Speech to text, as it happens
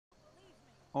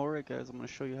Alright guys, I'm going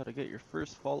to show you how to get your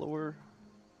first follower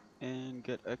and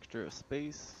get extra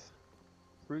space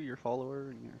through your follower,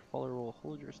 and your follower will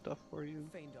hold your stuff for you.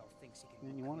 Faendal thinks he can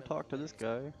And put you want to Camilla talk to this away.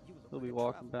 guy. You look He'll like be a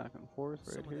walking traveler. back and forth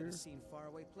right Someone that here. has seen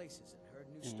faraway places and heard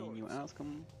new And stories. you ask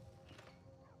him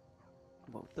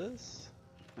about this.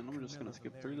 And I'm just going to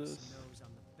skip through this. Knows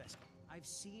I'm the best. I've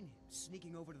seen him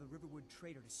sneaking over to the Riverwood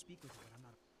trader to speak with you, but I'm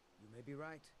not. You may be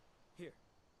right. Here,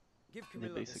 give They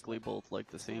Camilla basically this both like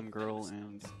the It's full of same girl, famous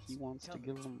and nonsense. he wants Tell to her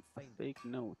give it's him a from Faendal. fake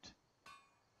note.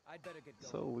 I'd better get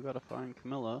going. So we gotta find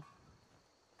Camilla.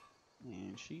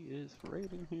 And she is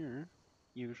right in here,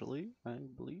 usually, I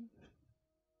believe.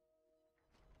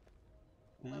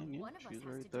 And yeah, one of us she's has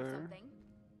right to do there. something.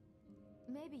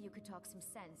 Maybe you could talk some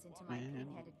sense into my And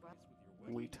pig-headed brother.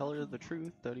 we tell her the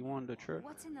truth that he wanted to trick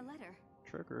What's in the letter?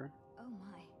 her. Oh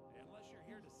my. Unless you're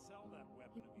here to sell that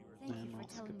weapon of yours. Thank And you I'll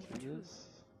for telling me skip the through truth. this.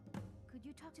 Could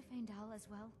you talk to Faendal as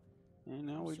well? And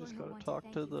now I'm we sure just he'll gotta want to talk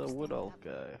thank to you the for woodelf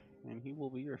standing up. guy. And he will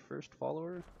be your first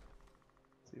follower.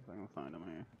 Let's see if I can find him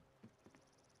here.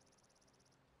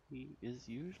 He is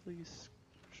usually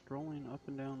strolling up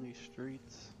and down these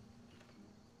streets.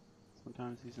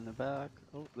 Sometimes he's in the back.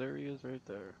 Oh, there he is right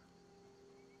there.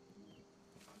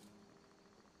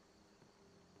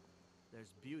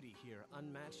 There's beauty here,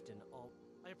 unmatched in all.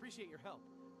 I appreciate your help.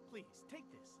 Please, take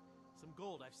this. Some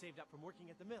gold I've saved up from working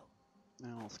at the mill.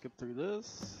 Now I'll skip through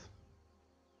this.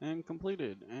 And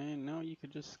completed. And now you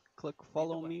could just click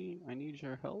follow me, I need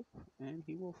your help, and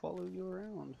he will follow you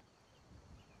around.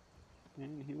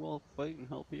 And he will fight and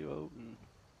help you out, and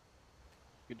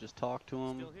you could just talk to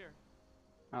him, Still here.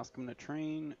 ask him to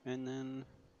train, and then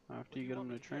after you get him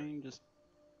to train, just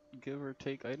give or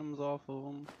take items off of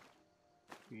him.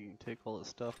 You can take all his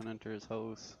stuff and enter his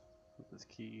house with his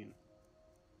key and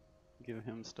give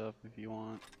him stuff if you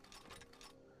want.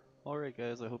 Alright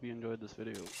guys, I hope you enjoyed this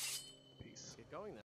video.